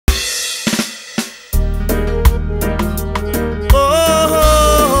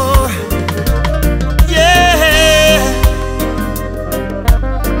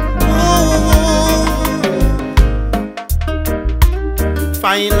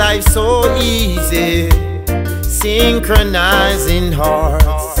find life so easy, synchronizing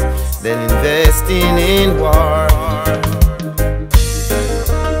hearts, then investing in war.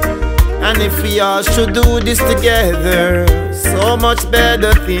 And if we all should do this together, so much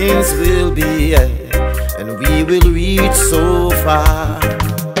better things will be, and we will reach so far.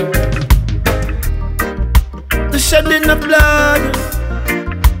 The shedding of blood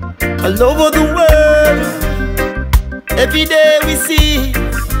all over the world, every day we see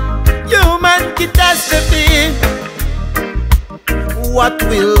human catastrophe. What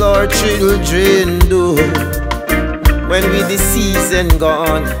will our children do when we deceased and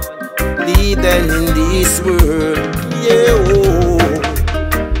gone, leave them in this world? Yeah, oh.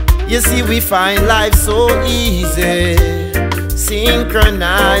 You see, we find life so easy,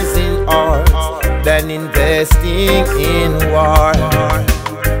 synchronizing arts, than investing in war.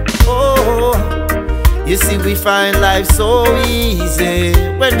 Oh, you see, we find life so easy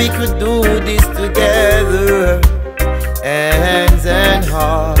when we could do this together, hands and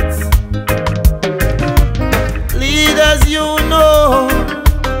hearts. Leaders, you know,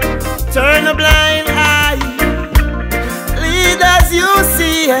 turn a blind eye. Leaders, you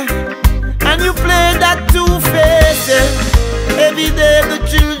see, and you play that two-faced. Every day the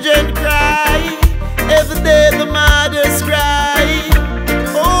children cry, every day the mothers cry.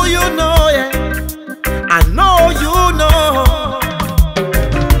 Oh, you know, yeah, I know you know.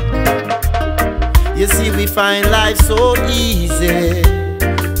 You see, we find life so easy,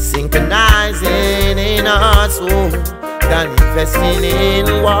 synchronizing in our soul, than investing in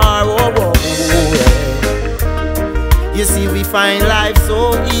war. Oh, oh, oh, yeah. You see, we find life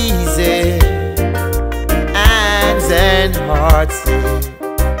so easy, hands and hearts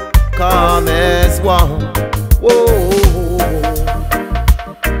come as one. Whoa.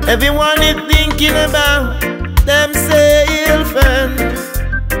 Everyone is thinking about themselves.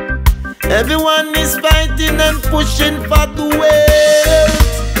 Everyone is fighting and pushing for the wealth,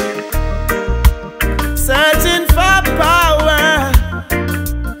 searching for power.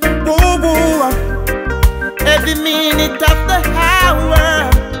 Woo woo. Every minute of the hour,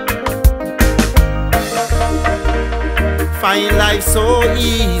 find life so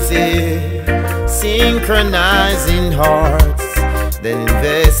easy, synchronizing hearts, then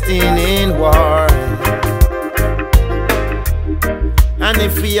investing in war. And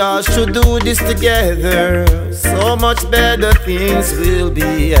if we all should do this together, so much better things will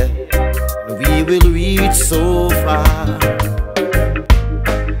be, and we will reach so far.